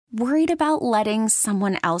Worried about letting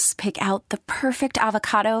someone else pick out the perfect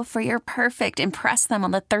avocado for your perfect impress them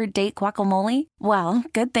on the third date guacamole? Well,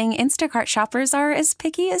 good thing Instacart shoppers are as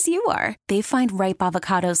picky as you are. They find ripe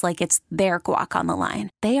avocados like it's their guac on the line.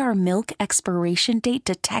 They are milk expiration date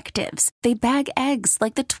detectives. They bag eggs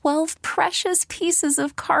like the 12 precious pieces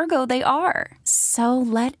of cargo they are. So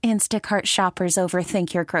let Instacart shoppers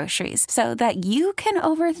overthink your groceries so that you can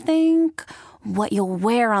overthink what you'll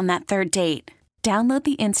wear on that third date. Download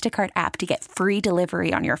the Instacart app to get free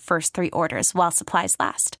delivery on your first 3 orders while supplies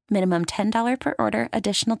last. Minimum $10 per order.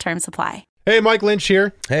 Additional terms apply. Hey, Mike Lynch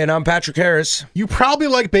here. Hey, and I'm Patrick Harris. You probably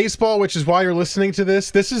like baseball, which is why you're listening to this.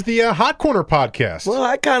 This is the Hot Corner podcast. Well,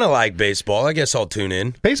 I kind of like baseball. I guess I'll tune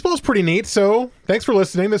in. Baseball's pretty neat, so thanks for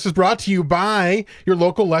listening. This is brought to you by your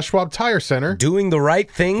local Les Schwab Tire Center. Doing the right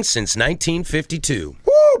thing since 1952.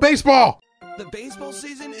 Woo, baseball! The baseball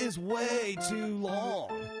season is way too long.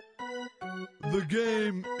 The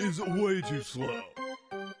game is way too slow.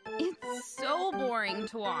 It's so boring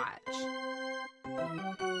to watch.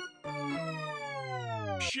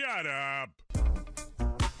 Shut up.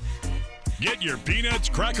 Get your peanuts,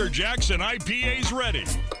 Cracker Jacks, and IPAs ready.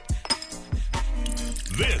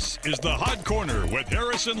 This is the Hot Corner with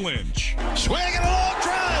Harrison Lynch. Swinging a long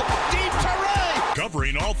drive, deep to right.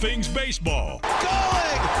 Covering all things baseball.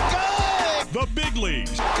 Going. The big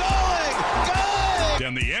leagues. Going.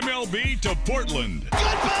 And the MLB to Portland. Goodbye.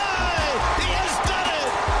 He has done it.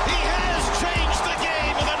 He has changed the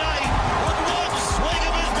game of the night with one swing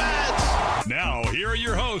of his bat. Now, here are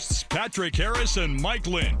your hosts, Patrick Harris and Mike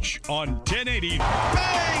Lynch on 1080.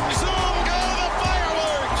 Bang, zoom, go the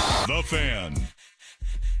fireworks. The Fan.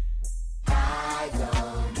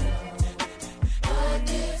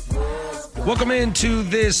 Welcome into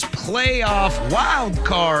this playoff wild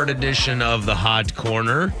card edition of the Hot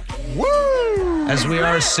Corner. Woo! As we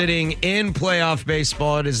are sitting in playoff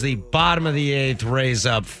baseball, it is the bottom of the 8th, Rays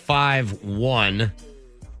up 5-1.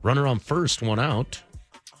 Runner on first, one out.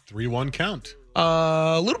 3-1 count.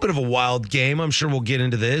 A little bit of a wild game. I'm sure we'll get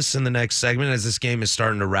into this in the next segment as this game is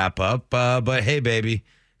starting to wrap up. But hey, baby,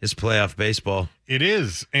 it's playoff baseball. It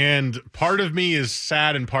is, and part of me is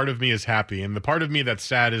sad and part of me is happy. And the part of me that's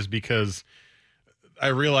sad is because I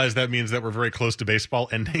realize that means that we're very close to baseball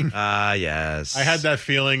ending. Yes. I had that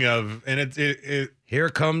feeling of, and it Here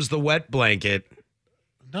comes the wet blanket.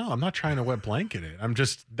 No, I'm not trying to wet blanket it. I'm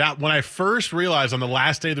just, that when I first realized on the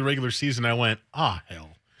last day of the regular season, I went, hell.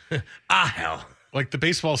 Hell. Like the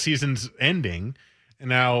baseball season's ending, and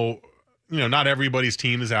now, not everybody's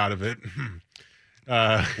team is out of it. So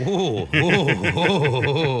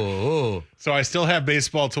I still have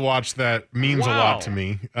baseball to watch. That means a lot to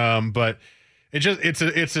me. But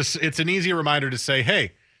it's an easy reminder to say,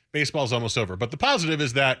 hey, baseball's almost over. But the positive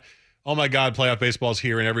is that, oh my God, playoff baseball's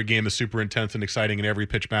here, and every game is super intense and exciting, and every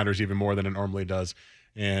pitch matters even more than it normally does.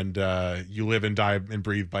 And you live and die and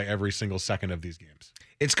breathe by every single second of these games.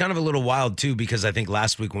 It's kind of a little wild too, because I think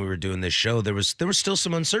last week when we were doing this show, there was still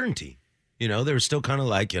some uncertainty. There was still kind of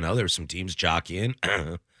like, there were some teams jockeying,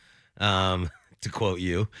 to quote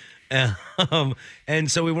you. And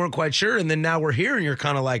so we weren't quite sure. And then now we're here, and you're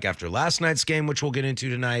kind of like, after last night's game, which we'll get into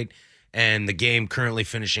tonight, and the game currently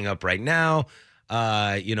finishing up right now,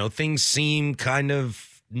 things seem kind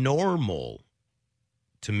of normal,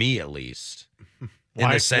 to me at least.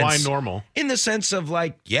 Why normal? In the sense of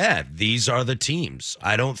like, yeah, these are the teams.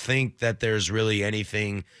 I don't think that there's really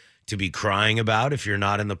anything to be crying about if you're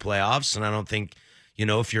not in the playoffs. And I don't think,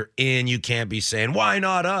 if you're in, you can't be saying, why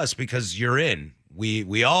not us? Because you're in.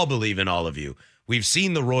 We all believe in all of you. We've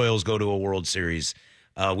seen the Royals go to a World Series.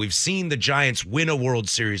 We've seen the Giants win a World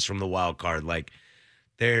Series from the wild card. Like,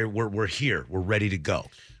 we're here. We're ready to go.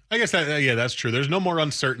 I guess that's true. There's no more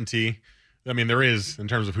uncertainty. I mean, there is in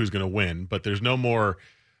terms of who's going to win, but there's no more,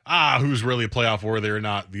 who's really playoff worthy or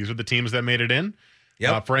not. These are the teams that made it in.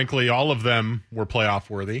 Yep. Frankly, all of them were playoff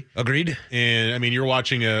worthy. Agreed. And I mean, you're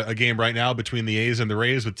watching a game right now between the A's and the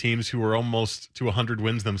Rays with teams who are almost to 100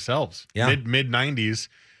 wins themselves. Yeah. Mid 90s,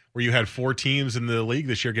 where you had 4 teams in the league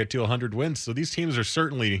this year get to 100 wins. So these teams are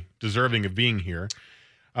certainly deserving of being here.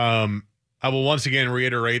 I will once again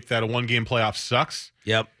reiterate that a 1-game playoff sucks.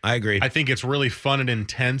 Yep, I agree. I think it's really fun and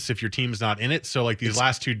intense if your team's not in it. So like these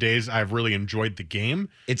last 2 days, I've really enjoyed the game.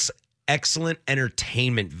 It's excellent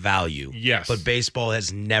entertainment value. Yes. But baseball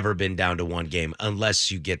has never been down to 1 game unless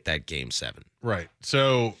you get that game 7. Right.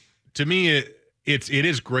 So to me, it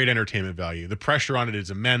is great entertainment value. The pressure on it is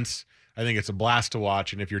immense. I think it's a blast to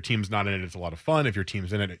watch. And if your team's not in it, it's a lot of fun. If your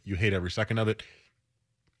team's in it, you hate every second of it.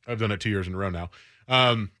 I've done it 2 years in a row now.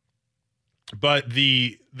 But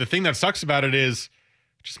the thing that sucks about it is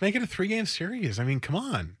just make it a 3-game series. I mean, come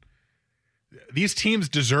on. these teams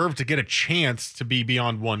deserve to get a chance to be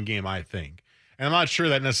beyond one game, I think. And I'm not sure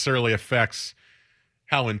that necessarily affects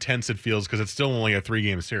how intense it feels because it's still only a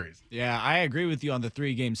 3-game series. Yeah, I agree with you on the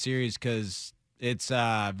 3-game series because it's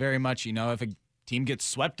very much, if a team gets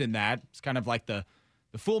swept in that, it's kind of like the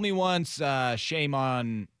fool me once, shame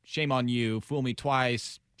on you, fool me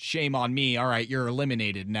twice, shame on me. All right, you're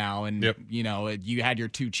eliminated now. And, you had your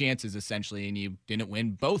 2 chances essentially and you didn't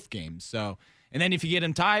win both games. So, and then if you get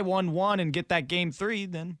them tie 1-1 and get that game 3,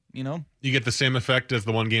 then, you get the same effect as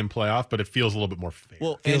the 1-game playoff, but it feels a little bit more fair.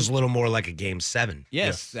 Well, feels a little more like a game 7.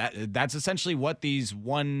 Yes. That's essentially what these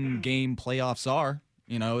 1-game playoffs are.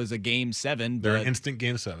 Is a game 7. They're an instant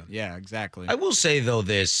game 7. Yeah, exactly. I will say, though,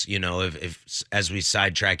 this, if as we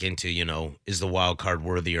sidetrack into, is the wild card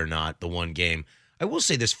worthy or not, the 1 game, I will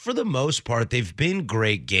say this, for the most part, they've been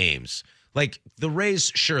great games. Like the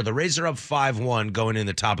Rays, sure, the Rays are up 5-1 going in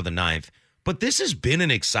the top of the 9th, but this has been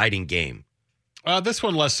an exciting game. This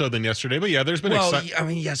one less so than yesterday, but yeah, there's been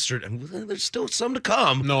yesterday, there's still some to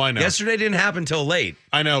come. No, I know. Yesterday didn't happen till late.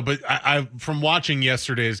 I know, but I from watching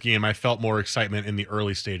yesterday's game, I felt more excitement in the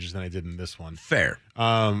early stages than I did in this one. Fair.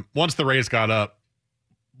 Once the Rays got up,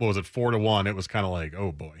 what was it, 4-1? It was kind of like,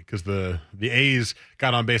 oh boy, because the A's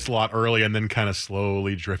got on base a lot early and then kind of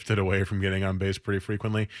slowly drifted away from getting on base pretty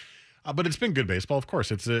frequently. But it's been good baseball, of course.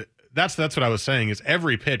 That's what I was saying is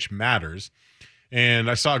every pitch matters. And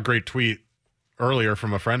I saw a great tweet earlier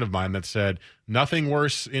from a friend of mine that said nothing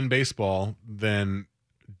worse in baseball than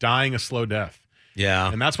dying a slow death.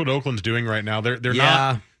 Yeah. And that's what Oakland's doing right now.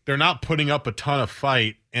 They're not putting up a ton of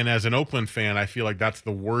fight. And as an Oakland fan, I feel like that's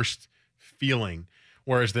the worst feeling.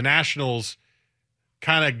 Whereas the Nationals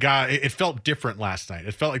kind of it felt different last night.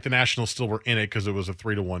 It felt like the Nationals still were in it because it was a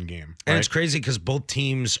 3-1 game. Right? And it's crazy because both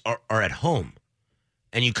teams are at home.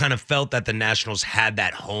 And you kind of felt that the Nationals had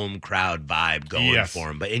that home crowd vibe going for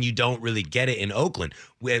them. And you don't really get it in Oakland,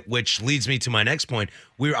 which leads me to my next point.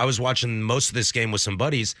 I was watching most of this game with some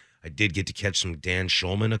buddies. I did get to catch some Dan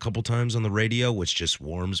Schulman a couple times on the radio, which just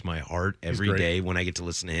warms my heart every day when I get to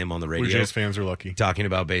listen to him on the radio. Blue Jays fans are lucky. Talking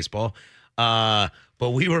about baseball. But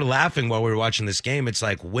we were laughing while we were watching this game. It's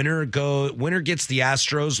like winner gets the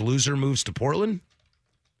Astros, loser moves to Portland.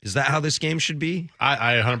 Is that how this game should be?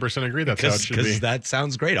 I 100% agree that's how it should be. Because that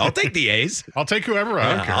sounds great. I'll take the A's. I'll take whoever.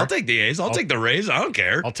 I don't care. I'll take the A's. I'll take the Rays. I don't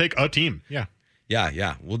care. I'll take a team. Yeah.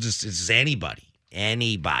 Yeah. It's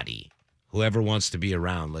anybody. Whoever wants to be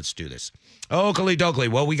around, let's do this. Oakley Dokley.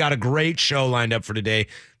 Well, we got a great show lined up for today.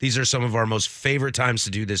 These are some of our most favorite times to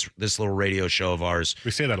do this little radio show of ours.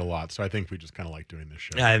 We say that a lot, so I think we just kind of like doing this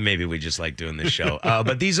show. Maybe we just like doing this show.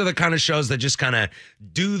 But these are the kind of shows that just kind of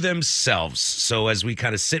do themselves. So as we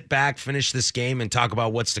kind of sit back, finish this game, and talk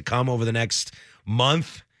about what's to come over the next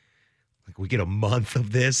month, like we get a month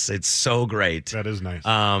of this. It's so great. That is nice.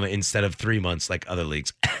 Instead of 3 months like other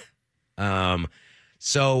leagues.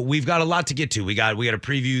 So we've got a lot to get to. We got to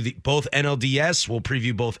preview both NLDS. We'll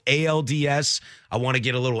preview both ALDS. I want to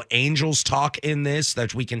get a little Angels talk in this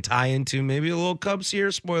that we can tie into maybe a little Cubs here.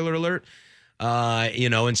 Spoiler alert.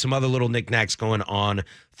 And some other little knickknacks going on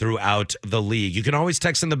throughout the league. You can always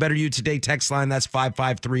text in the Better You Today text line. That's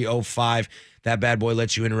 55305. That bad boy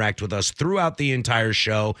lets you interact with us throughout the entire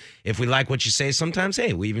show. If we like what you say, sometimes,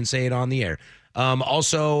 hey, we even say it on the air.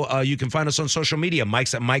 Also, you can find us on social media.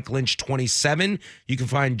 Mike's at Mike Lynch 27. You can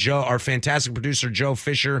find Joe, our fantastic producer, Joe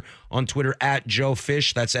Fisher, on Twitter at Joe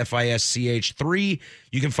Fish. That's FISCH3.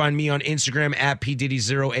 You can find me on Instagram at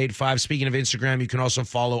PDiddy085. Speaking of Instagram, you can also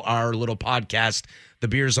follow our little podcast, the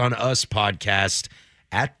Beers on Us podcast,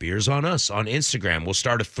 at Beers on Us on Instagram. We'll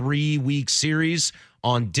start a 3-week series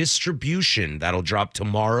on distribution. That'll drop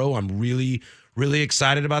tomorrow. I'm really, really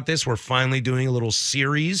excited about this. We're finally doing a little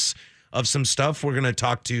series of some stuff. We're going to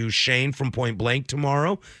talk to Shane from Point Blank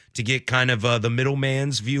tomorrow to get kind of the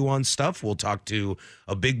middleman's view on stuff. We'll talk to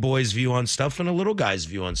a big boy's view on stuff and a little guy's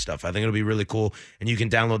view on stuff. I think it'll be really cool. And you can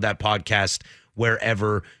download that podcast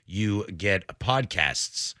wherever you get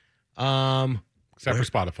podcasts. Except for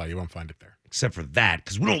Spotify. You won't find it there. Except for that,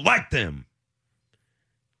 because we don't like them.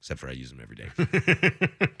 Except for I use them every day.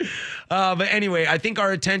 But anyway, I think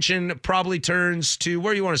our attention probably turns to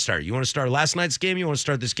where you want to start. You want to start last night's game? You want to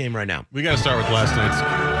start this game right now? We got to start with last night's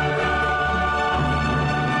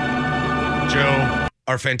game. Joe.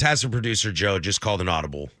 Our fantastic producer, Joe, just called an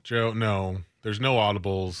audible. Joe, no. There's no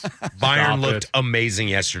audibles. Bayern looked amazing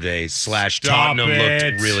yesterday. Tottenham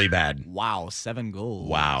looked really bad. Wow, 7 goals.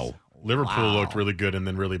 Wow. Liverpool looked really good and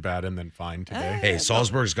then really bad and then fine today. Hey,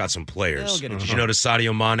 Salzburg's got some players. Did you notice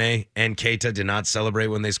Sadio Mane and Keita did not celebrate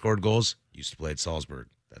when they scored goals? Used to play at Salzburg.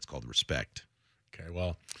 That's called respect. Okay,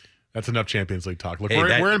 well, That's enough Champions League talk. Look,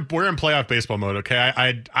 Hey, we're in playoff baseball mode.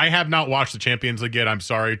 Okay, I have not watched the Champions League yet. I'm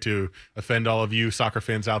sorry to offend all of you soccer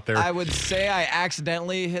fans out there. I would say I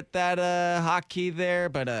accidentally hit that hotkey there,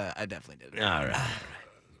 but I definitely did. All right.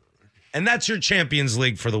 And that's your Champions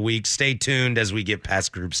League for the week. Stay tuned as we get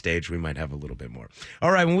past group stage. We might have a little bit more.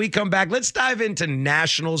 All right, when we come back, let's dive into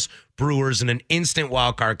Nationals-Brewers in an instant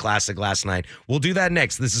wildcard classic last night. We'll do that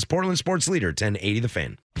next. This is Portland Sports Leader, 1080 The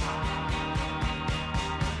Fan.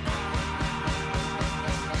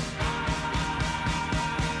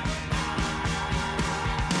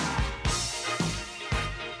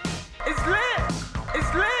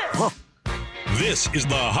 This is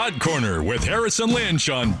the Hot Corner with Harrison Lynch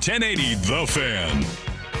on 1080 The Fan.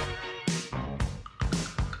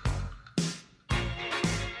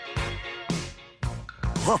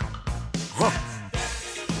 Huh.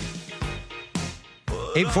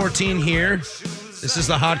 8:14 here. This is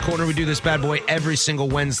the Hot Corner. We do this bad boy every single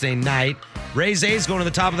Wednesday night. Rays A's going to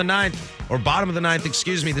the top of the ninth, or bottom of the ninth,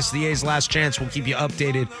 excuse me. This is the A's last chance. We'll keep you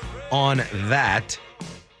updated on that.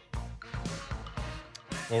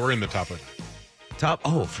 Well, we're in the top of it.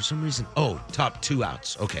 For some reason. Top 2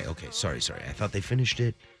 outs. Okay. Sorry. I thought they finished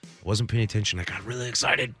it. I wasn't paying attention. I got really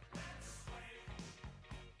excited.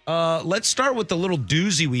 Let's start with the little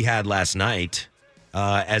doozy we had last night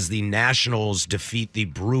as the Nationals defeat the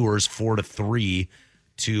Brewers 4-3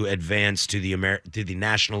 to advance to the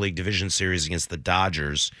National League Division Series against the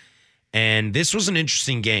Dodgers. And this was an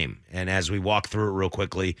interesting game. And as we walk through it real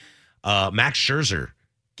quickly, Max Scherzer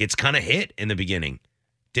gets kind of hit in the beginning.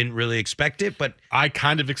 Didn't really expect it, but I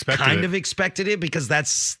kind of expected it because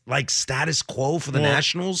that's like status quo for the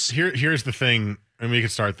Nationals. Here's the thing, and we can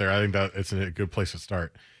start there. I think that it's a good place to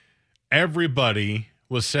start. Everybody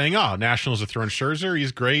was saying, "Oh, Nationals are throwing Scherzer.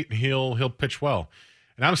 He's great. He'll pitch well."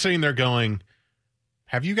 And I'm sitting there going,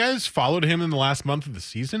 "Have you guys followed him in the last month of the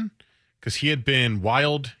season? Because he had been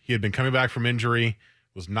wild. He had been coming back from injury.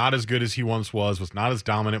 Was not as good as he once was. Was not as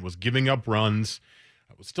dominant. Was giving up runs."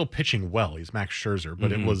 Was still pitching well. He's Max Scherzer,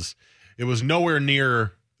 but it was nowhere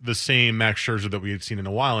near the same Max Scherzer that we had seen in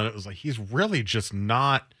a while. And it was like, he's really just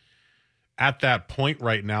not at that point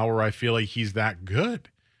right now where I feel like he's that good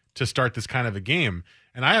to start this kind of a game.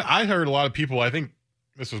 And I heard a lot of people, I think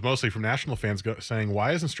this was mostly from National fans, saying,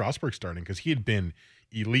 why isn't Strasburg starting? Because he had been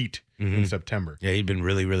elite in September. Yeah, he'd been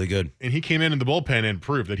really, really good. And he came in the bullpen and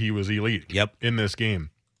proved that he was elite in this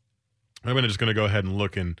game. I'm just going to go ahead and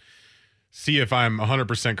look and see if I'm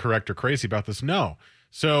 100% correct or crazy about this. No.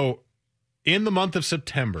 So in the month of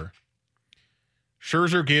September,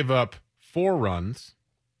 Scherzer gave up 4 runs,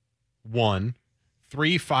 1,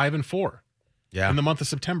 3, 5, and 4. Yeah. In the month of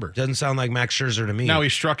September. Doesn't sound like Max Scherzer to me. Now he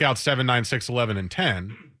struck out 7, 9, 6, 11, and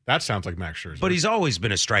 10. That sounds like Max Scherzer. But he's always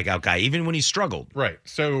been a strikeout guy, even when he struggled. Right.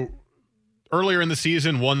 So earlier in the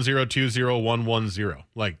season, 1-0, 2-0, 1-1-0.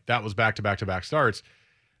 Like that was back-to-back-to-back starts.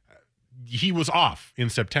 He was off in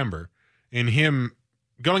September. And him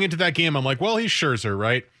going into that game, I'm like, well, he's Scherzer,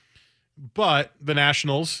 right? But the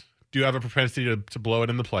Nationals do have a propensity to blow it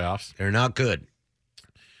in the playoffs. They're not good.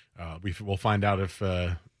 We'll find out if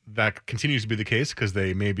that continues to be the case because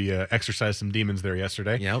they maybe exercised some demons there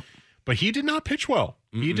yesterday. Yep. But he did not pitch well.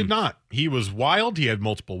 He did not. He was wild. He had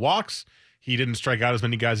multiple walks. He didn't strike out as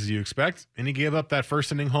many guys as you expect. And he gave up that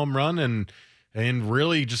first inning home run and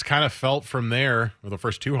really just kind of felt from there, or the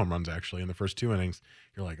first 2 home runs actually in the first 2 innings.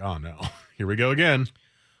 You're like, oh no, here we go again.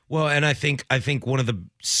 Well, and I think one of the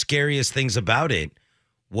scariest things about it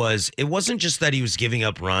wasn't just that he was giving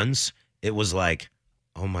up runs. It was like,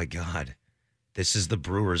 oh my God, this is the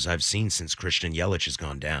Brewers I've seen since Christian Yelich has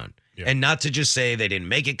gone down. Yeah. And not to just say they didn't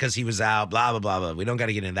make it because he was out, blah, blah, blah, blah. We don't got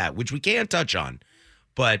to get into that, which we can't touch on.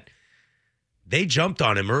 But they jumped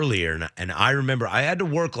on him earlier, and I remember I had to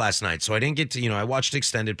work last night, so I didn't get to, I watched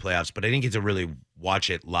extended playoffs, but I didn't get to really watch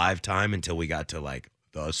it live time until we got to like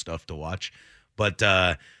the stuff to watch. But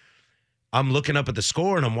I'm looking up at the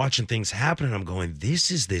score and I'm watching things happen and I'm going,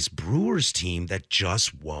 this is this Brewers team that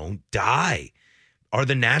just won't die. Are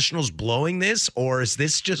the Nationals blowing this or is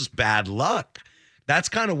this just bad luck? That's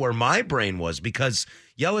kind of where my brain was because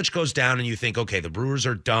Yelich goes down and you think, okay, the Brewers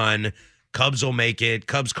are done. Cubs will make it.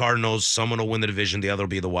 Cubs, Cardinals, someone will win the division. The other will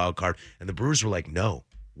be the wild card. And the Brewers were like, no,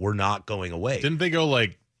 we're not going away. Didn't they go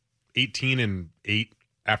like 18-8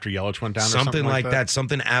 after Yelich went down? Something like that.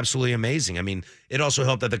 Something absolutely amazing. I mean, it also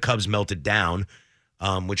helped that the Cubs melted down,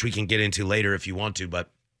 which we can get into later if you want to. But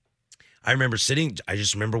I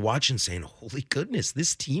just remember watching saying, holy goodness,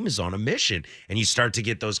 this team is on a mission. And you start to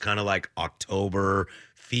get those kind of like October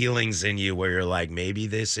feelings in you where you're like, maybe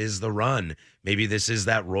this is the run. Maybe this is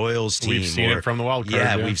that Royals team. We've seen it from the wild card.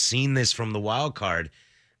 Yeah, we've seen this from the wild card.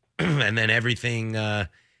 And then everything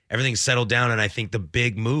everything settled down. And I think the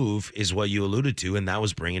big move is what you alluded to, and that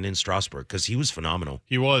was bringing in Strasburg because he was phenomenal.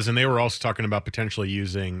 He was, and they were also talking about potentially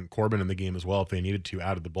using Corbin in the game as well if they needed to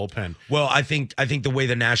out of the bullpen. Well, I think the way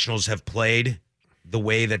the Nationals have played, the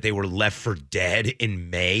way that they were left for dead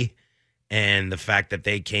in May, and the fact that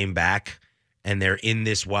they came back and they're in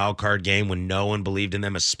this wild card game when no one believed in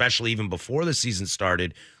them, especially even before the season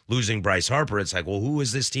started, losing Bryce Harper, it's like, well, who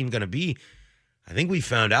is this team going to be? I think we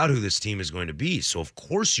found out who this team is going to be. So, of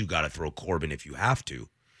course, you got to throw Corbin if you have to,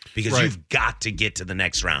 because you've got to get to the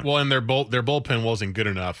next round. Well, and their bullpen wasn't good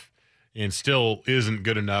enough and still isn't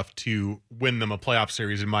good enough to win them a playoff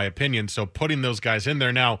series, in my opinion. So putting those guys in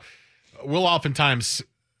there now, we'll oftentimes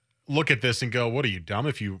look at this and go, what are you, dumb?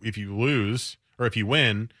 If you lose or if you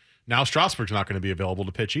win, now Strasburg's not going to be available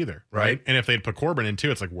to pitch either, right? And if they'd put Corbin in too,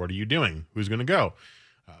 it's like, what are you doing? Who's going to go?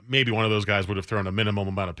 Maybe one of those guys would have thrown a minimum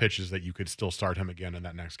amount of pitches that you could still start him again in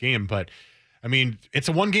that next game. But, I mean, it's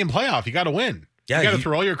a one-game playoff. You got to win. Yeah, you got to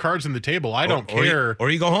throw all your cards on the table. I don't care. Or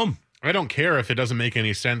you go home. I don't care if it doesn't make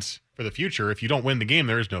any sense for the future. If you don't win the game,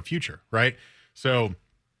 there is no future, right? So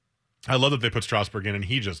I love that they put Strasburg in, and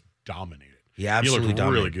he just dominated. He absolutely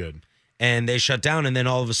dominated. Really good. And they shut down, and then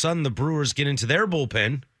all of a sudden the Brewers get into their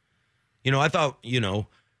bullpen. I thought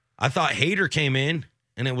Hader came in,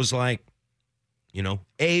 and it was like,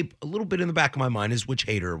 a little bit in the back of my mind is which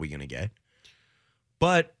Hader are we going to get?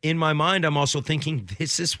 But in my mind, I'm also thinking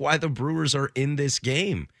this is why the Brewers are in this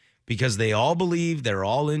game, because they all believe, they're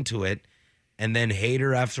all into it, and then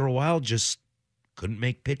Hader, after a while, just couldn't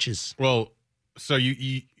make pitches. Well, so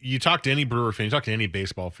you talk to any Brewer fan, you talk to any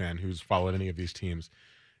baseball fan who's followed any of these teams,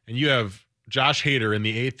 and you have Josh Hader in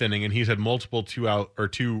the 8th inning, and he's had multiple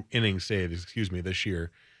 2 inning saves, this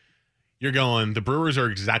year. You're going, the Brewers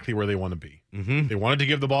are exactly where they want to be. Mm-hmm. They wanted to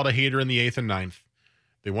give the ball to Hader in the 8th and 9th.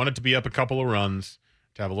 They wanted to be up a couple of runs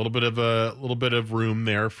to have a little bit of room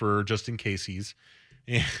there for just in cases.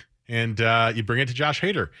 And you bring it to Josh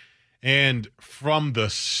Hader. And from the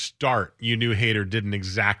start, you knew Hader didn't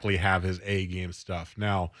exactly have his A-game stuff.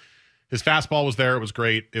 Now, his fastball was there. It was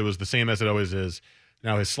great. It was the same as it always is.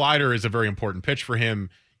 Now, his slider is a very important pitch for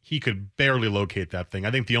him. He could barely locate that thing. I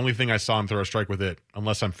think the only thing I saw him throw a strike with it,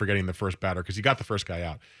 unless I'm forgetting the first batter, because he got the first guy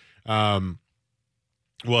out,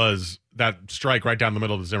 was that strike right down the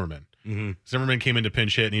middle of Zimmerman. Mm-hmm. Zimmerman came in to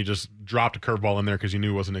pinch hit, and he just dropped a curveball in there because he knew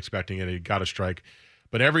he wasn't expecting it. He got a strike.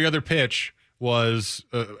 But every other pitch was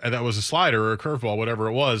that was a slider or a curveball, whatever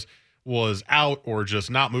it was out or just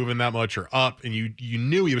not moving that much or up, and you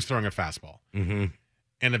knew he was throwing a fastball. Mm-hmm.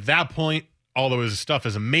 And at that point, although his stuff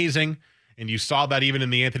is amazing, and you saw that even in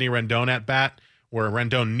the Anthony Rendon at bat, where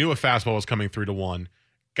Rendon knew a fastball was coming 3-1,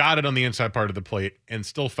 got it on the inside part of the plate, and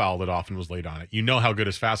still fouled it off and was late on it. You know how good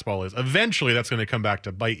his fastball is. Eventually, that's going to come back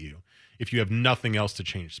to bite you if you have nothing else to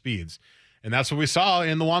change speeds. And that's what we saw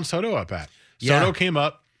in the Juan Soto at bat. Soto came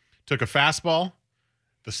up, took a fastball.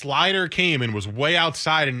 The slider came and was way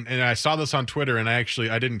outside, and I saw this on Twitter, and I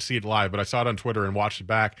didn't see it live, but I saw it on Twitter and watched it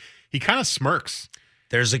back. He kind of smirks.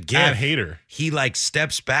 There's a gif. At Hader. He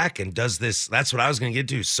steps back and does this. That's what I was going to get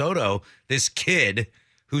to. Soto, this kid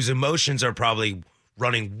whose emotions are probably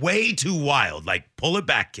running way too wild. Like, pull it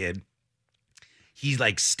back, kid. He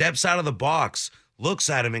steps out of the box, looks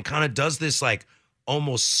at him, and kind of does this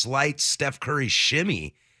almost slight Steph Curry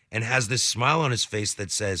shimmy and has this smile on his face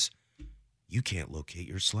that says, "You can't locate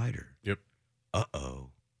your slider." Yep. Uh-oh.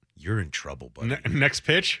 You're in trouble, buddy. Next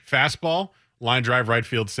pitch, fastball, line drive, right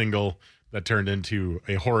field single. That turned into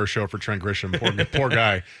a horror show for Trent Grisham. Poor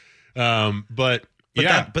guy. But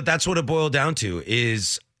that's what it boiled down to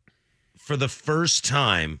is for the first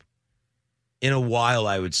time in a while,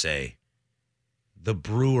 I would say, the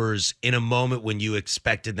Brewers, in a moment when you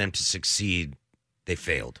expected them to succeed, they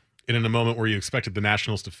failed. And in a moment where you expected the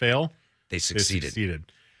Nationals to fail, they succeeded.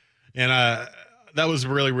 And that was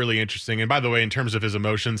really, really interesting. And by the way, in terms of his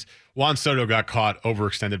emotions, Juan Soto got caught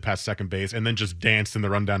overextended past second base and then just danced in the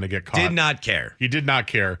rundown to get caught. Did not care. He did not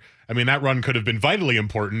care. I mean, that run could have been vitally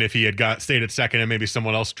important if he had stayed at second and maybe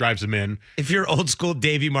someone else drives him in. If you're old school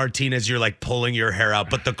Davey Martinez, you're pulling your hair out,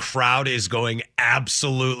 but the crowd is going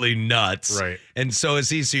absolutely nuts. Right. And so is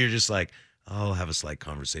he. So you're just I'll have a slight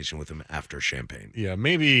conversation with him after champagne. Yeah,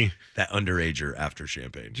 maybe. That underager after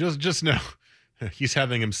champagne. Just know. He's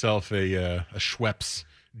having himself a Schweppes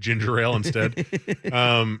ginger ale instead.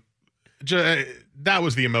 That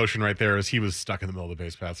was the emotion right there as he was stuck in the middle of the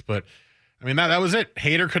base paths. But, I mean, that was it.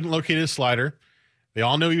 Hader couldn't locate his slider. They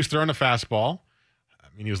all knew he was throwing a fastball. I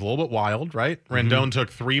mean, he was a little bit wild, right? Mm-hmm. Rendon took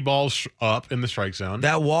 3 balls up in the strike zone.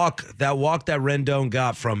 That walk that Rendon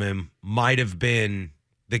got from him might have been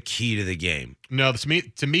the key to the game. No, to me,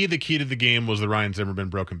 the key to the game was the Ryan Zimmerman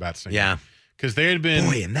broken bat single. Yeah. because they had been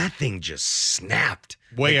Boy, and that thing just snapped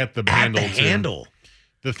way at the handle. handle.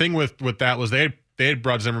 The thing with that was they had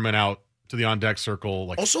brought Zimmerman out to the on deck circle.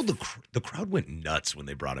 Like, Also, the crowd went nuts when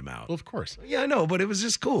they brought him out. well, of course, Yeah, I know, but it was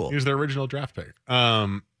just cool. he was their original draft pick.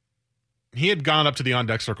 He had gone up to the on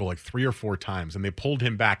deck circle like 3 or 4 times, and they pulled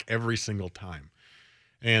him back every single time.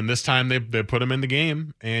 And this time they put him in the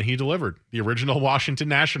game, and he delivered. The original Washington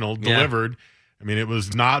National delivered. I mean, it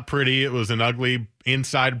was not pretty. It was an ugly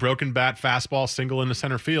inside broken bat fastball single into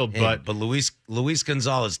center field. Hey, but Luis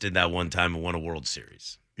Gonzalez did that one time and won a World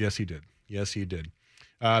Series. yes, he did. Yes, he did.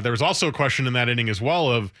 There was also a question in that inning as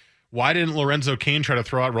well of why didn't Lorenzo Cain try to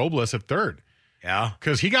throw out Robles at third? Yeah.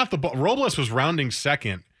 Because he got the ball. Robles was rounding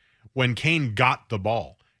second when Cain got the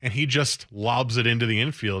ball, and he just lobs it into the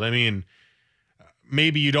infield. I mean,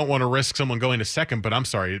 maybe you don't want to risk someone going to second, but I'm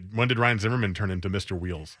sorry. When did Ryan Zimmerman turn into Mr.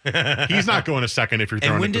 Wheels? He's not going to second if you're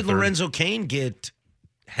throwing And when it to did third. Lorenzo Cain get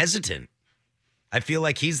hesitant? I feel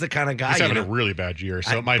like he's the kind of guy. He's having a really bad year,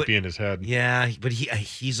 so it might be in his head. Yeah, but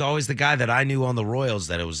he's always the guy that I knew on the Royals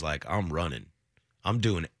that it was like, I'm running. I'm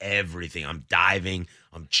doing everything. I'm diving.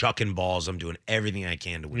 I'm chucking balls. I'm doing everything I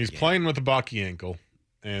can to win. He's playing with a Bucky ankle,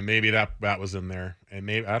 and maybe that was in there. And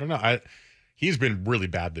maybe, I don't know. He's been really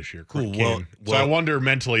bad this year. Cool. Cain. So I wonder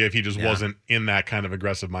mentally if he just Yeah. wasn't in that kind of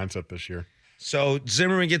aggressive mindset this year. So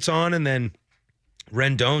Zimmerman gets on, and then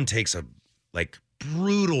Rendon takes a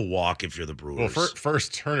brutal walk if you're the Brewers. Well,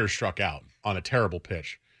 first Turner struck out on a terrible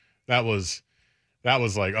pitch. That was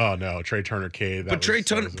like, oh no, Trey Turner K. But Trey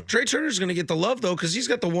Turner's going to get the love though because he's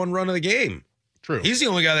got the one run of the game. True. He's the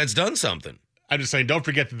only guy that's done something. I'm just saying, don't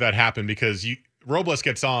forget that happened because Robles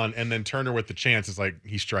gets on, and then Turner with the chance is like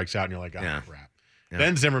he strikes out, and you're like, oh crap. Yeah.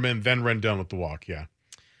 Then Zimmerman, then Rendon with the walk. Yeah.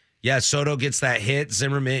 Yeah, Soto gets that hit.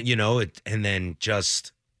 Zimmerman, and then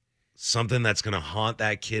just something that's going to haunt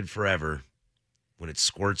that kid forever when it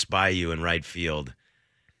squirts by you in right field.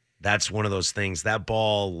 That's one of those things. That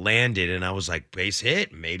ball landed, and I was like, base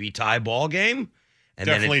hit, maybe tie ball game. And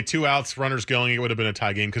definitely 2 outs, runners going. It would have been a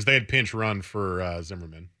tie game because they had pinch run for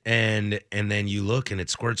Zimmerman. And then you look, and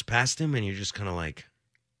it squirts past him, and you're just kind of like,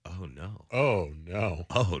 oh, no. Oh, no.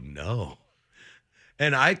 Oh, no.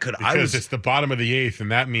 And Because it's the bottom of the 8th,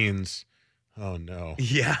 and that means, oh, no.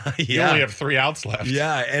 Yeah. You only have 3 outs left.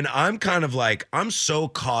 Yeah, and I'm kind of like, I'm so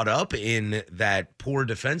caught up in that poor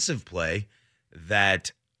defensive play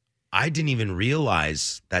that I didn't even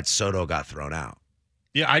realize that Soto got thrown out.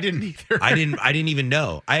 Yeah, I didn't either. I didn't even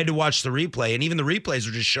know. I had to watch the replay, and even the replays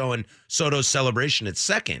were just showing Soto's celebration at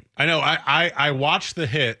second. I know. I watched the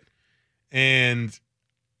hit, and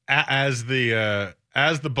as the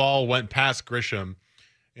ball went past Grisham,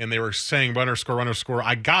 and they were saying runner score,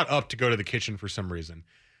 I got up to go to the kitchen for some reason,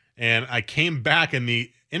 and I came back, and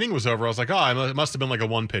the inning was over. I was like, oh, it must have been like a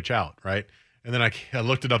 1-pitch out, right? And then I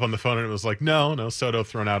looked it up on the phone, and it was like, no, Soto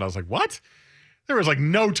thrown out. I was like, what? There was like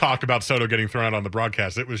no talk about Soto getting thrown out on the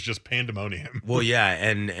broadcast. It was just pandemonium. Well, yeah,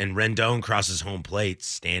 and Rendon crosses home plate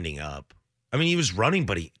standing up. I mean, he was running,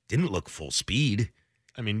 but he didn't look full speed.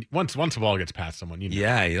 I mean, once a ball gets past someone, you know.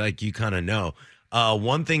 Yeah, you kind of know.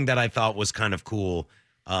 One thing that I thought was kind of cool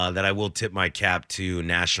that I will tip my cap to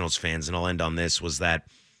Nationals fans, and I'll end on this, was that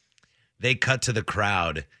they cut to the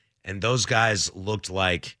crowd, and those guys looked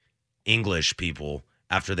like English people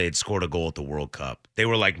after they had scored a goal at the World Cup. They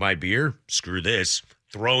were like, my beer? Screw this.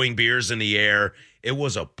 Throwing beers in the air. It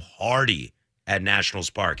was a party at Nationals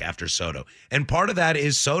Park after Soto. And part of that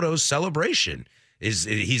is Soto's celebration.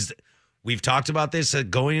 We've talked about this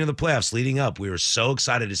going into the playoffs leading up. We were so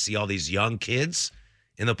excited to see all these young kids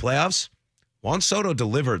in the playoffs. Juan Soto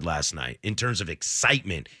delivered last night in terms of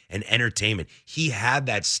excitement and entertainment. He had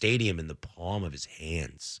that stadium in the palm of his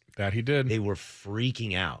hands. That he did. They were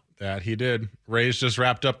freaking out. That he did. Rays just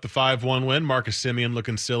wrapped up the 5-1 win. Marcus Semien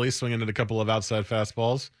looking silly, swinging at a couple of outside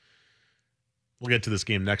fastballs. We'll get to this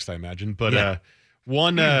game next, I imagine. But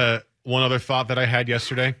one other thought that I had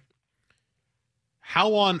yesterday.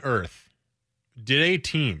 How on earth did a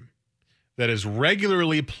team that is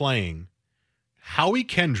regularly playing Howie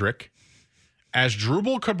Kendrick,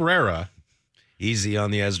 Asdrubal Cabrera, Easy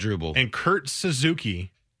on the Asdrubal, and Kurt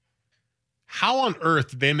Suzuki, how on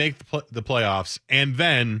earth did they make the playoffs and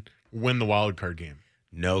then win the wild card game?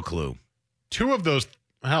 No clue. 2 of those,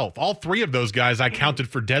 all 3 of those guys I counted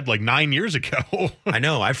for dead like 9 years ago. I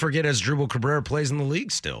know. I forget Asdrubal Cabrera plays in the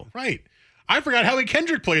league still. Right. I forgot Howie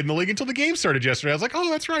Kendrick played in the league until the game started yesterday. I was like, oh,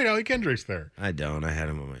 that's right. Howie Kendrick's there. I don't. I had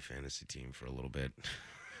him on my fantasy team for a little bit.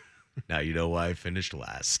 Now you know why I finished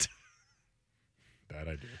last. That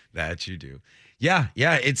I do. That you do. Yeah.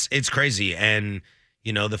 It's crazy. And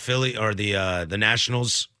the Philly or the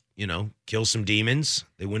Nationals, kill some demons.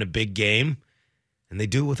 They win a big game, and they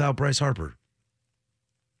do it without Bryce Harper.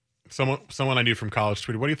 Someone I knew from college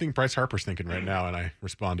tweeted, "What do you think Bryce Harper's thinking right now?" And I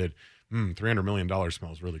responded, $300 million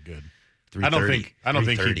smells really good. I don't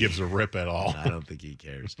think he gives a rip at all. I don't think he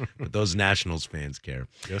cares. But those Nationals fans care.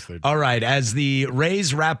 Yes, they do. All right, as the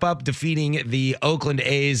Rays wrap up defeating the Oakland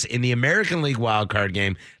A's in the American League wildcard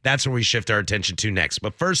game, that's where we shift our attention to next.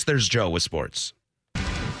 But first, there's Joe with sports.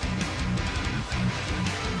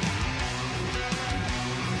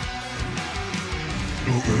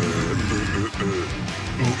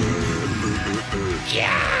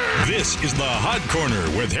 Yeah. This is the Hot Corner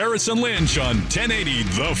with Harrison Lynch on 1080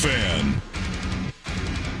 The Fan.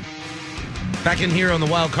 Back in here on the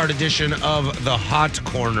wild card edition of the Hot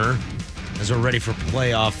Corner as we're ready for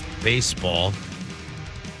playoff baseball.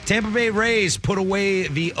 Tampa Bay Rays put away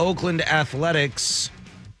the Oakland Athletics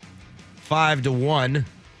 5-1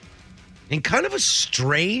 in kind of a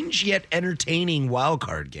strange yet entertaining wild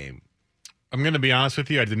card game. I'm going to be honest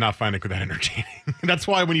with you. I did not find it that entertaining. That's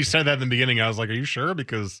why when you said that in the beginning, I was like, are you sure?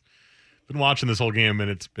 Because I've been watching this whole game,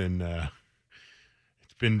 and it's been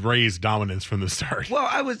Rays dominance from the start.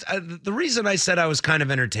 Well, the reason I said I was kind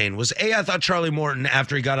of entertained was, I thought Charlie Morton,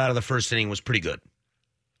 after he got out of the first inning, was pretty good.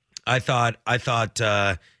 I thought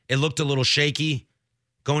it looked a little shaky.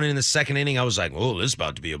 Going in the second inning, I was like, oh, this is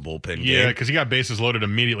about to be a bullpen game. Yeah, because he got bases loaded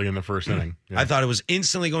immediately in the first inning. Yeah. I thought it was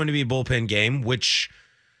instantly going to be a bullpen game, which...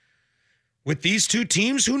 with these two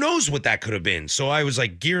teams, who knows what that could have been? So I was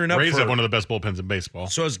like gearing up. Rays have one of the best bullpens in baseball.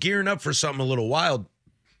 So I was gearing up for something a little wild.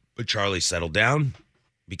 But Charlie settled down,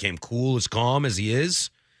 became cool, as calm as he is,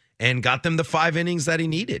 and got them the 5 innings that he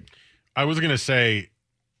needed. I was going to say,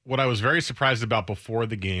 what I was very surprised about before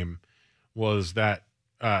the game was that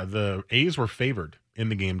the A's were favored in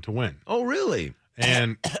the game to win. Oh, really?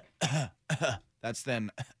 And that's them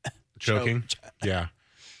choking. Yeah.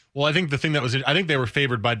 Well, I think the thing I think they were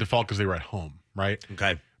favored by default because they were at home, right?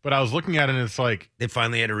 Okay. But I was looking at it, and it's like they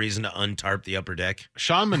finally had a reason to untarp the upper deck.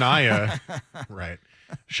 Sean Manaea, right?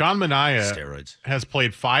 Sean Manaea Steroids. Has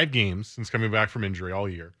played 5 games since coming back from injury all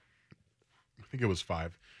year. I think it was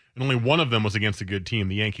 5, and only one of them was against a good team,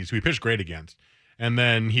 the Yankees, who he pitched great against. And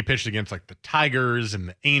then he pitched against like the Tigers and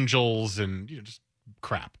the Angels, and just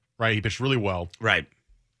crap, right? He pitched really well, right?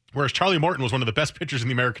 Whereas Charlie Morton was one of the best pitchers in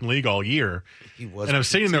the American League all year. He was. And I'm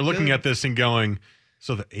sitting there looking at this and going,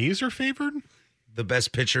 so the A's are favored? The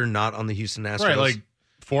best pitcher not on the Houston Astros? Right, like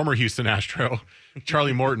former Houston Astro,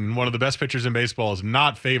 Charlie Morton, one of the best pitchers in baseball, is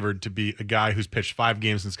not favored to be a guy who's pitched 5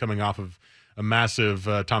 games since coming off of a massive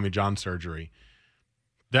Tommy John surgery.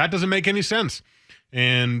 That doesn't make any sense.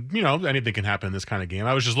 And, anything can happen in this kind of game.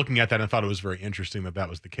 I was just looking at that and thought it was very interesting that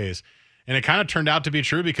was the case. And it kind of turned out to be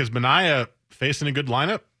true because Manaea, facing a good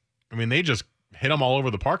lineup, I mean, they just hit him all over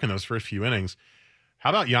the park in those first few innings. How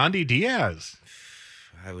about Yandy Diaz?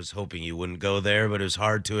 I was hoping you wouldn't go there, but it was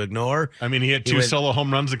hard to ignore. I mean, he had 2 solo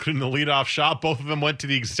home runs, including the leadoff shot. Both of them went to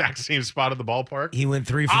the exact same spot at the ballpark. He went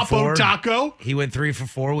 3 for Oppo 4. Taco. He went 3 for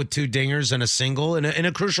 4 with 2 dingers and a single in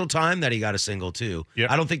a crucial time that he got a single too. Yep.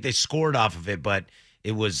 I don't think they scored off of it, but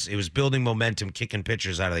it was building momentum, kicking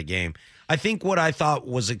pitchers out of the game. I think what I thought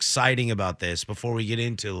was exciting about this, before we get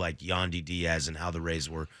into like Yandy Diaz and how the Rays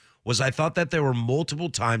were, was I thought that there were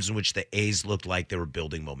multiple times in which the A's looked like they were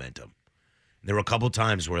building momentum. There were a couple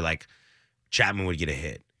times where like Chapman would get a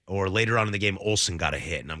hit, or later on in the game, Olsen got a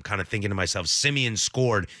hit. And I'm kind of thinking to myself, Simeon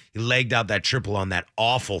scored. He legged out that triple on that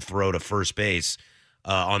awful throw to first base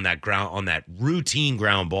on that routine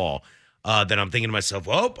ground ball. Then I'm thinking to myself,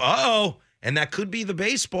 and that could be the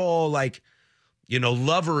baseball,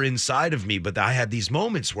 lover inside of me. But I had these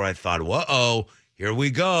moments where I thought, here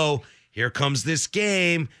we go. Here comes this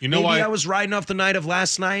game. Maybe I was riding off the night of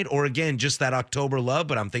last night, or again, just that October love.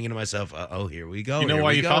 But I'm thinking to myself, here we go. You know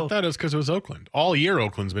why you thought that? Is because it was Oakland. All year,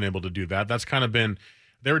 Oakland's been able to do that. That's kind of been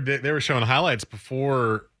they were showing highlights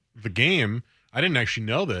before the game. I didn't actually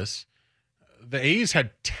know this. The A's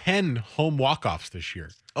had 10 home walk-offs this year.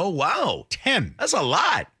 Oh, wow. 10. That's a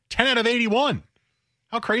lot. 10 out of 81.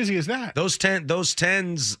 How crazy is that? Those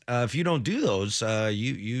 10s, if you don't do those,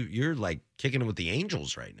 you're like kicking it with the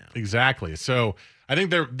Angels right now. Exactly. So I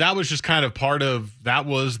think that was just kind of part of that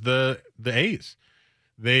was the A's.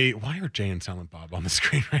 Why are Jay and Silent Bob on the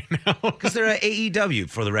screen right now? Because they're at AEW.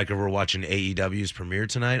 For the record, we're watching AEW's premiere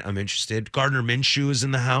tonight. I'm interested. Gardner Minshew is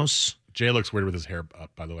in the house. Jay looks weird with his hair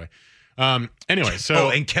up, by the way. Anyway, so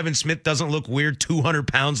and Kevin Smith doesn't look weird, 200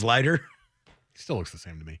 pounds lighter. He still looks the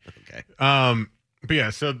same to me. Okay. But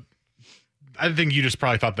yeah, so I think you just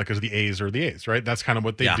probably thought that because the A's are the A's, right? That's kind of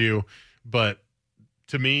what they do. But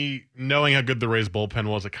to me, knowing how good the Rays bullpen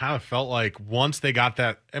was, it kind of felt like once they got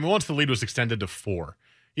that, once the lead was extended to 4,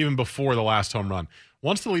 even before the last home run,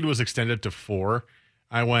 once the lead was extended to 4,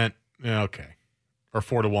 I went, okay. or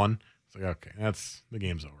 4-1. It's like, okay, the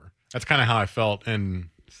game's over. That's kind of how I felt, and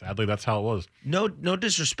sadly, that's how it was. No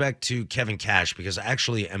disrespect to Kevin Cash, because I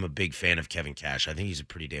actually am a big fan of Kevin Cash. I think he's a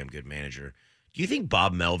pretty damn good manager. Do you think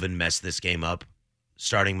Bob Melvin messed this game up,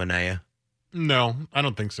 starting Manaea? No, I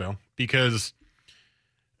don't think so, because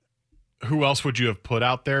who else would you have put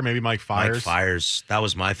out there? Maybe Mike Fiers. Mike Fiers. That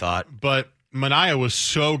was my thought. But Manaea was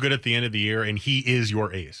so good at the end of the year, and he is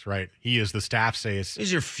your ace, right? He is the staff's ace.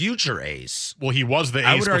 He's your future ace. Well, he was the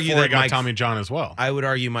ace before he got Tommy John as well. I would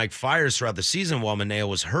argue Mike Fiers throughout the season while Manaea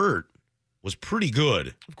was hurt was pretty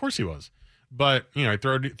good. Of course he was. But, he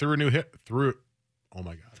threw a new hit. Oh,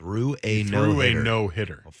 my God. Threw a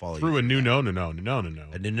no-hitter. I'll follow you. Threw a new no.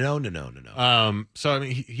 So, I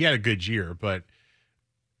mean, he had a good year, but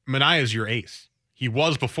Manaea is your ace. He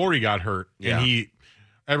was before he got hurt, and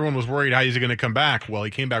everyone was worried how he's going to come back. Well, he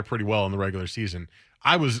came back pretty well in the regular season.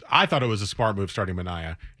 I thought it was a smart move starting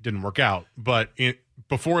Manaea. It didn't work out, but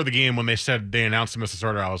before the game when they announced him as a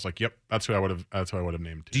starter, I was like, "Yep, that's who I would have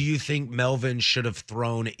named." Do you think Melvin should have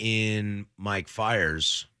thrown in Mike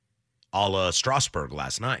Fiers, a la Strasburg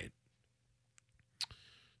last night?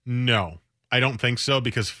 No, I don't think so,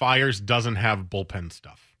 because Fiers doesn't have bullpen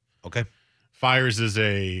stuff. Okay, Fiers is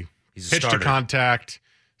he's a pitch to contact,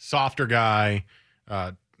 softer guy.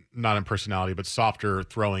 Not in personality, but softer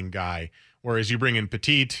throwing guy. Whereas you bring in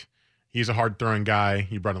Petit, he's a hard throwing guy.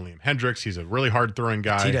 You brought in Liam Hendricks, he's a really hard throwing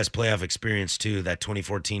guy. Petit has playoff experience too. That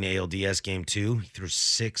 2014 ALDS game too, he threw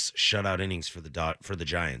 6 shutout innings for the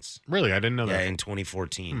Giants. Really, I didn't know that. Yeah, in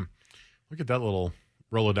 2014. Look at that little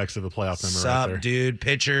Rolodex of a playoff member. Sup, right there. dude?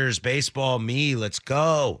 Pitchers, baseball, me. Let's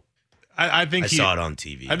go. I think I saw it on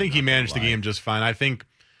TV. I think he managed the game just fine. I think.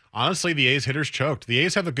 Honestly, the A's hitters choked. The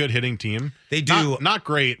A's have a good hitting team. They do. Not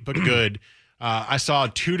great, but good. I saw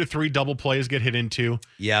 2 to 3 double plays get hit into.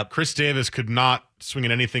 Yep. Chris Davis could not swing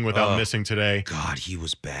at anything without missing today. God, he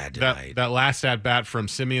was bad tonight. That last at-bat from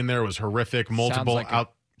Simeon there was horrific.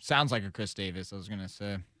 Sounds like a Chris Davis, I was going to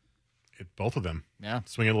say. Both of them. Yeah.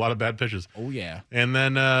 Swinging a lot of bad pitches. Oh, yeah. And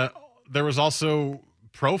then there was also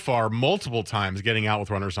Profar multiple times getting out with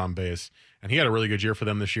runners on base. And he had a really good year for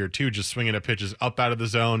them this year, too, just swinging at pitches up out of the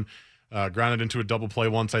zone, grounded into a double play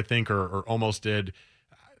once, I think, or almost did.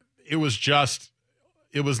 It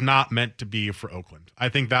was not meant to be for Oakland. I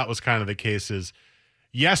think that was kind of the case. Is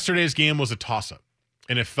yesterday's game was a toss-up,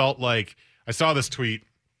 and it felt like I saw this tweet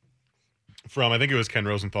from, I think it was Ken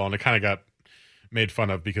Rosenthal, and it kind of got made fun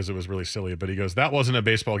of because it was really silly, but he goes, that wasn't a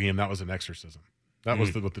baseball game, that was an exorcism. That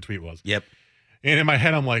was what the tweet was. Yep. And in my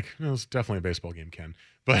head, I'm like, it was definitely a baseball game, Ken.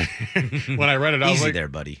 But when I read it, I was like, there,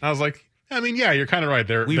 buddy. I was like, I mean, yeah, you're kind of right.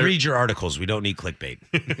 We read your articles. We don't need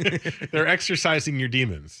clickbait. They're exercising your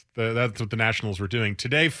demons. That's what the Nationals were doing.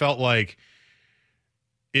 Today felt like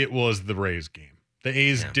it was the Rays game. The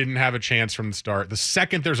A's didn't have a chance from the start. The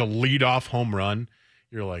second there's a leadoff home run,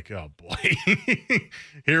 you're like, oh, boy,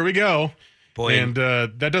 here we go. Boy. And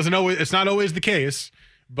it's not always the case.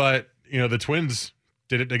 But, the Twins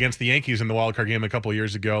did it against the Yankees in the wild card game a couple of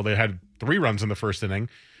years ago. They had 3 runs in the first inning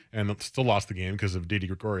and still lost the game because of Didi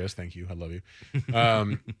Gregorius. Thank you. I love you.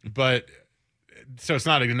 But so it's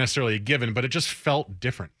not necessarily a given, but it just felt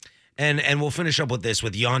different. And we'll finish up with this,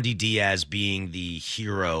 with Yandy Diaz being the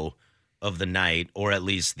hero of the night, or at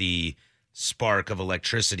least the spark of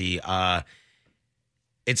electricity.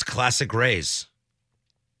 It's classic Rays.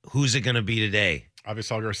 Who's it going to be today?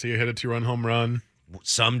 Obviously, Garcia hit a 2-run home run.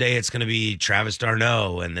 Someday it's going to be Travis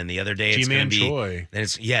d'Arnaud, and then the other day it's going to be Choi. Then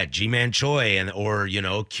it's G-Man Choi, or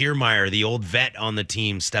Kiermaier, the old vet on the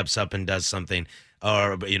team, steps up and does something,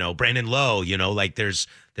 or Brandon Lowe. Like there's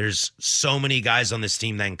so many guys on this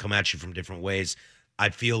team that can come at you from different ways. I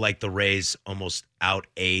feel like the Rays almost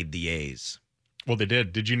out-A'd the A's. Well, they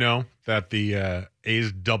did. Did you know that the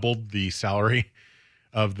A's doubled the salary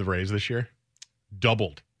of the Rays this year?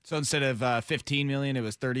 Doubled. So instead of $15 million, it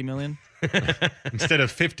was $30 million? Instead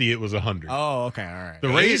of 50, it was 100. Oh, okay, all right. The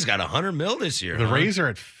Rays got $100 million this year. The Rays are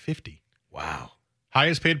at 50. Wow.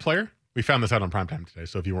 Highest paid player? We found this out on primetime today,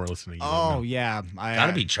 so if you weren't listening, you wouldn't know. Yeah. Got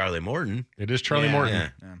to be Charlie Morton. It is Charlie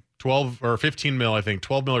Morton. Yeah. 12 or 15 mil, I think.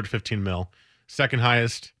 12 mil or 15 mil. Second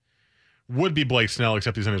highest would be Blake Snell,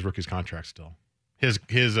 except he's on his rookie's contract still.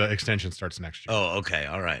 His extension starts next year. Oh, okay.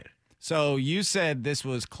 All right. So you said this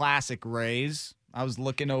was classic Rays. I was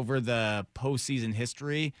looking over the postseason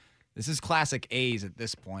history. This is classic A's at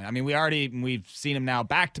this point. I mean, we've seen them now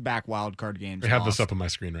back-to-back wild card games. I have this up on my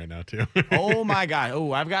screen right now, too. Oh, my God.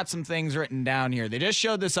 Oh, I've got some things written down here. They just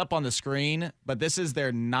showed this up on the screen, but this is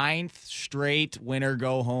their 9th straight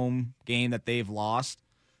winner-go-home game that they've lost.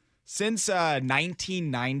 Since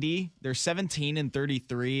 1990, they're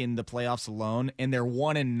 17-33 in the playoffs alone, and they're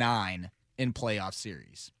 1-9 in in playoff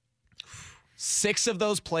series. 6 of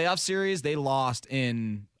those playoff series they lost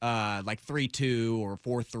in like 3-2 or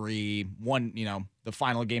 4-3, one, the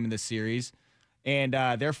final game of the series. And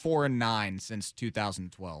they're 4-9 since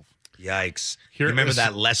 2012. Yikes. You remember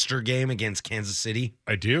that Leicester game against Kansas City?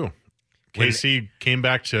 I do. KC came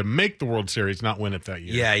back to make the World Series, not win it that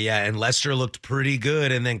year. Yeah. And Leicester looked pretty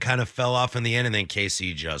good and then kind of fell off in the end, and then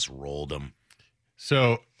KC just rolled them.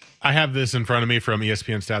 So I have this in front of me from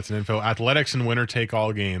ESPN Stats and Info. Athletics and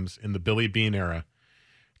winner-take-all games in the Billy Beane era.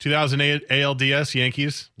 2008 ALDS,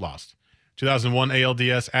 Yankees, lost. 2001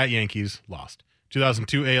 ALDS at Yankees, lost.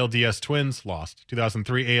 2002 ALDS Twins, lost.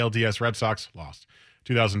 2003 ALDS Red Sox, lost.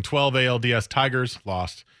 2012 ALDS Tigers,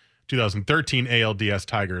 lost. 2013 ALDS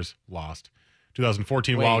Tigers, lost.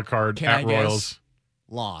 2014 wild card at Royals,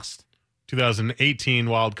 lost. 2018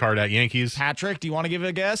 wild card at Yankees. Patrick, do you want to give it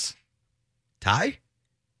a guess? Tie?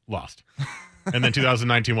 Lost. And then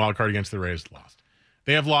 2019 wild card against the Rays, lost.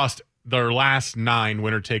 They have lost their last 9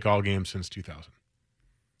 winner-take-all games since 2000.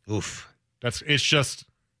 Oof. It's just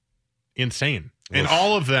insane. Oof. And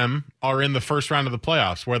all of them are in the first round of the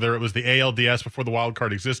playoffs, whether it was the ALDS before the wild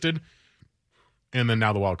card existed, and then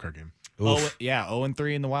now the wild card game. Oof.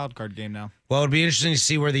 0-3 in the wild card game now. Well, it'd be interesting to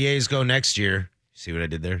see where the A's go next year. See what I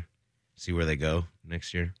did there? See where they go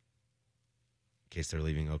next year? In case they're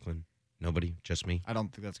leaving Oakland. Nobody? Just me? I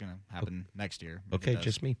don't think that's going to happen next year. Okay,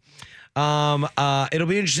 just me. It'll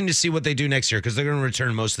be interesting to see what they do next year because they're going to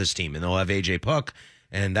return most of this team, and they'll have A.J. Puck,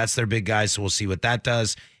 and that's their big guy, so we'll see what that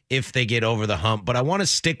does if they get over the hump. But I want to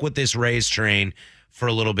stick with this Rays train for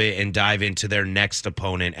a little bit and dive into their next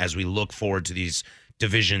opponent as we look forward to these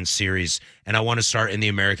division series. And I want to start in the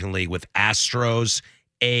American League with Astros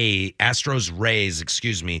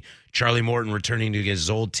Rays, Charlie Morton returning to his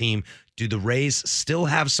old team. Do the Rays still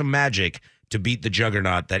have some magic to beat the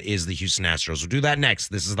juggernaut that is the Houston Astros? We'll do that next.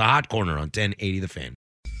 This is the Hot Corner on 1080 The Fan.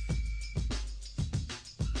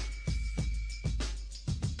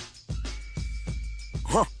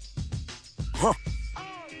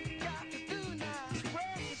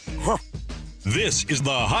 This is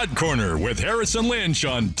the Hot Corner with Harrison Lynch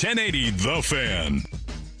on 1080 The Fan.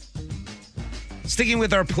 Sticking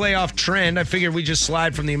with our playoff trend, I figured we just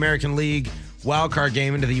slide from the American League wildcard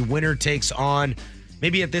game into the winner takes on,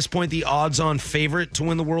 maybe at this point, the odds-on favorite to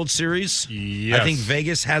win the World Series. Yes. I think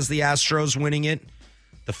Vegas has the Astros winning it.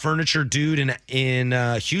 The furniture dude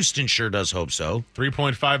in Houston sure does hope so.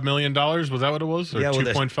 $3.5 million, was that what it was? Or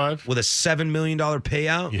 2.5? With a $7 million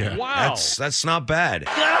payout? Yeah. Wow. That's not bad.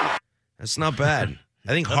 That's not bad. I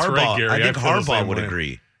think That's Harbaugh. right, Gary. I think I feel the Harbaugh same would way.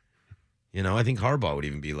 agree. I think Harbaugh would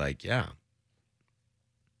even be like, yeah.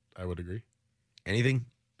 I would agree. Anything?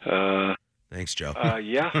 Thanks, Joe.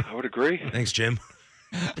 Yeah, I would agree. Thanks, Jim.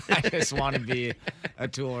 I just want to be a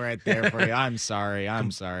tool right there for you. I'm sorry.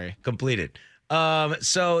 Completed.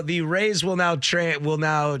 So the Rays will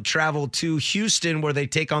now travel to Houston, where they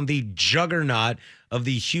take on the juggernaut of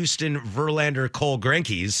the Houston Verlander Cole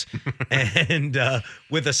Greinke's, and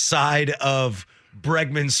with a side of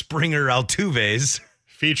Bregman Springer Altuve's.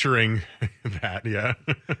 Featuring that, yeah.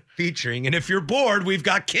 Featuring, and if you're bored, we've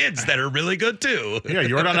got kids that are really good too. Yeah,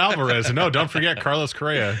 Yordan Alvarez. And no, don't forget Carlos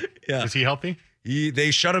Correa. Yeah. Is he healthy?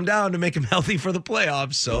 They shut him down to make him healthy for the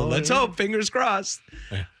playoffs, so let's hope. Fingers crossed.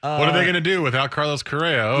 What are they going to do without Carlos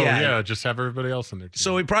Correa? Oh, yeah. Just have everybody else in there.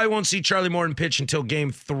 So we probably won't see Charlie Morton pitch until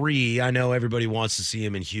Game 3. I know everybody wants to see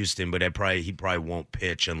him in Houston, but he probably won't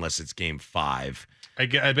pitch unless it's Game 5. I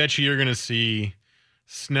bet you're going to see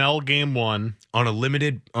Snell Game 1 on a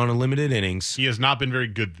limited innings. He has not been very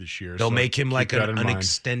good this year. They'll make him like keep that an in mind.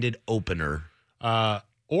 extended opener.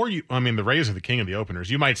 The Rays are the king of the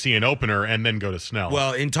openers. You might see an opener and then go to Snell.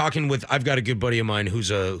 Well, in talking with, I've got a good buddy of mine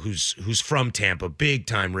who's from Tampa, big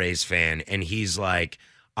time Rays fan, and he's like,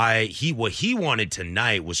 what he wanted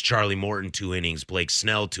tonight was Charlie Morton 2 innings, Blake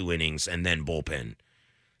Snell 2 innings, and then bullpen.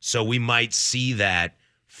 So we might see that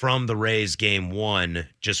from the Rays Game 1,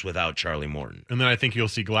 just without Charlie Morton. And then I think you'll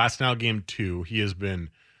see Glasnow Game 2. He has been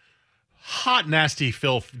hot, nasty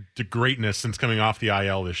filth to greatness since coming off the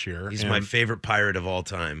IL this year. He's my favorite Pirate of all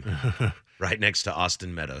time, right next to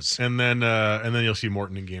Austin Meadows. And then you'll see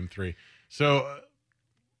Morton in Game 3. So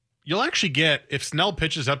you'll actually get, if Snell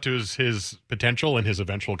pitches up to his potential and his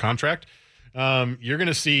eventual contract, you're going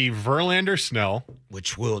to see Verlander, Snell,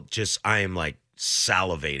 which will I am like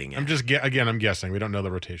salivating at. I'm guessing. We don't know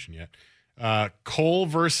the rotation yet. Cole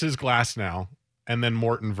versus Glasnow, and then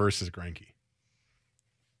Morton versus Greinke.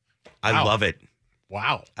 I love it.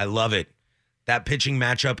 Wow. I love it. That pitching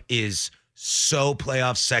matchup is so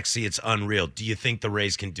playoff sexy, it's unreal. Do you think the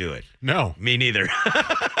Rays can do it? No. Me neither.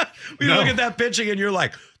 Look at that pitching and you're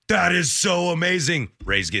like, that is so amazing.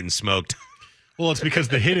 Rays getting smoked. Well, it's because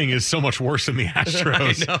the hitting is so much worse than the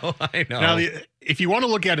Astros. I know. Now, if you want to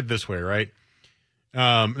look at it this way, right?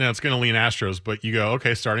 Now it's going to lean Astros, but you go,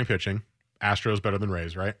 okay, starting pitching, Astros better than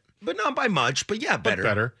Rays, right? But not by much, but yeah, better. But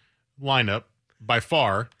better. Lineup, by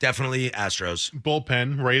far. Definitely Astros.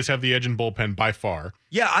 Bullpen, Rays have the edge in bullpen by far.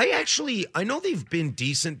 Yeah, I know they've been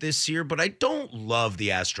decent this year, but I don't love the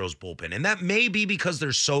Astros bullpen. And that may be because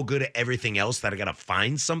they're so good at everything else that I got to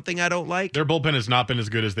find something I don't like. Their bullpen has not been as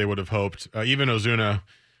good as they would have hoped. Even Ozuna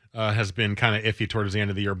has been kind of iffy towards the end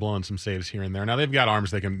of the year, blowing some saves here and there. Now they've got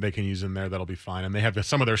arms they can use in there that'll be fine. And they have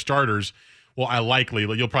some of their starters. Well,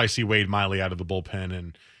 you'll probably see Wade Miley out of the bullpen,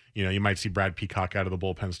 and you might see Brad Peacock out of the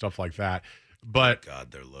bullpen, stuff like that. But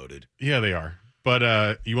God, they're loaded. Yeah, they are.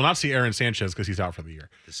 But you will not see Aaron Sanchez because he's out for the year.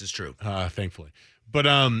 This is true. Thankfully. But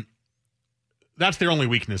that's their only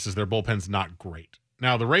weakness, is their bullpen's not great.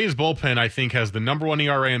 Now, the Rays bullpen, I think, has the number 1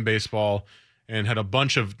 ERA in baseball and had a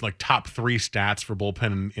bunch of top 3 stats for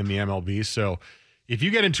bullpen in the MLB. So if you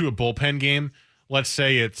get into a bullpen game, let's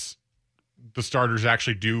say it's the starters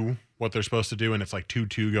actually do what they're supposed to do, and it's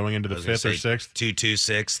 2-2 going into the 5th or 6th. 2-2,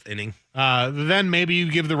 6th inning. Then maybe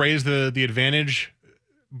you give the Rays the advantage,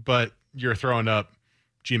 but you're throwing up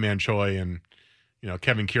G-Man Choi and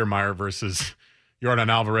Kevin Kiermaier versus Yordan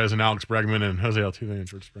Alvarez and Alex Bregman and Jose Altuve and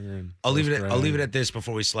George Springer. And I'll leave it at this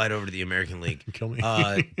before we slide over to the American League. Kill me.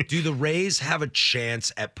 Do the Rays have a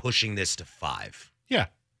chance at pushing this to 5? Yeah.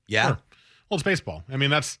 Yeah. Sure. Well, it's baseball. I mean,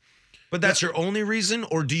 that's your only reason,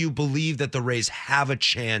 or do you believe that the Rays have a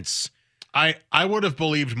chance? I would have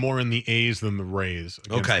believed more in the A's than the Rays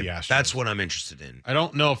against the Astros. That's what I'm interested in. I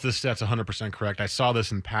don't know if this stat's 100% correct. I saw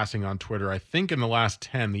this in passing on Twitter. I think in the last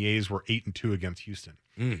 10, the A's were 8-2 against Houston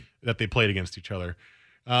that they played against each other.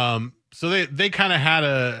 So they kind of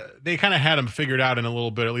had them figured out in a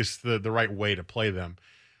little bit, at least the right way to play them.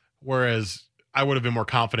 Whereas I would have been more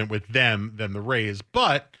confident with them than the Rays.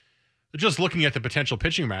 But just looking at the potential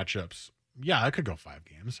pitching matchups, yeah, I could go 5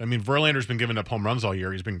 games. I mean, Verlander's been giving up home runs all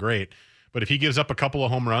year. He's been great. But if he gives up a couple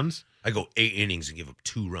of home runs, I go 8 innings and give up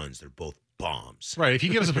 2 runs. They're both bombs. Right. If he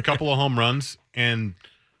gives up a couple of home runs and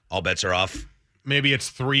all bets are off, maybe it's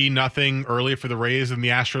 3-0 early for the Rays and the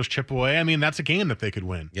Astros chip away. I mean, that's a game that they could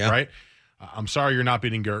win. Yeah. Right. I'm sorry you're not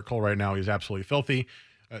beating Garrett Cole right now. He's absolutely filthy.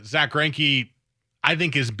 Zach Greinke, I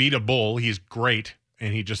think, is beatable. He's great,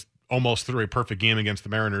 and he just almost threw a perfect game against the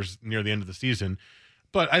Mariners near the end of the season.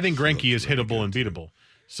 But I think Greinke is hittable and beatable.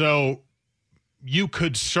 So you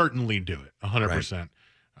could certainly do it 100%. Right.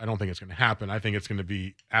 I don't think it's going to happen. I think it's going to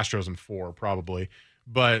be Astros in 4 probably.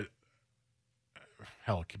 But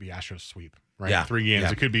hell, it could be Astros sweep, right? Yeah. 3 games.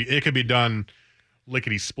 Yeah. It could be done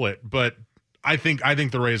lickety split. But I think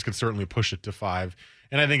the Rays could certainly push it to 5.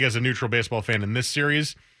 And I think as a neutral baseball fan in this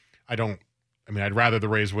series, I'd rather the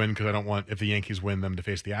Rays win because I don't want, if the Yankees win, them to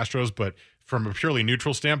face the Astros. But from a purely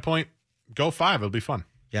neutral standpoint, go 5. It'll be fun.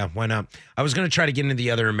 Yeah, why not? I was going to try to get into the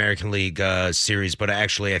other American League series, but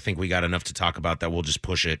actually I think we got enough to talk about that. We'll just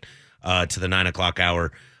push it to the 9 o'clock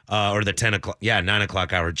hour or the 10 o'clock. Yeah, 9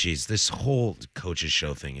 o'clock hour. Jeez, this whole coaches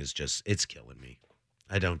show thing is just, it's killing me.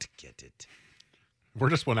 I don't get it. We're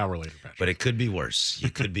just 1 hour later, Patrick. But it could be worse. You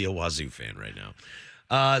could be a Wazoo fan right now.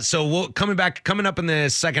 So coming up in the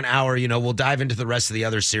second hour, we'll dive into the rest of the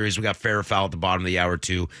other series. We got fair or foul at the bottom of the hour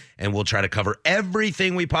too, and we'll try to cover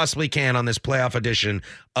everything we possibly can on this playoff edition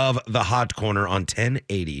of the Hot Corner on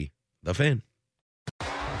 1080 The Fan.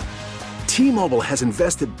 T-Mobile has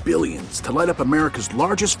invested billions to light up America's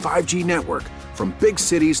largest 5G network, from big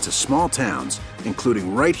cities to small towns,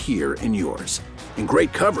 including right here in yours. And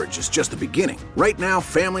great coverage is just the beginning. Right now,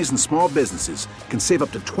 families and small businesses can save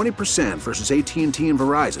up to 20% versus AT&T and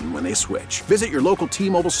Verizon when they switch. Visit your local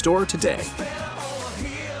T-Mobile store today.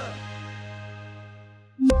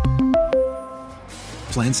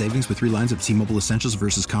 Plan savings with 3 lines of T-Mobile Essentials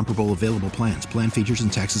versus comparable available plans. Plan features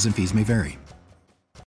and taxes and fees may vary.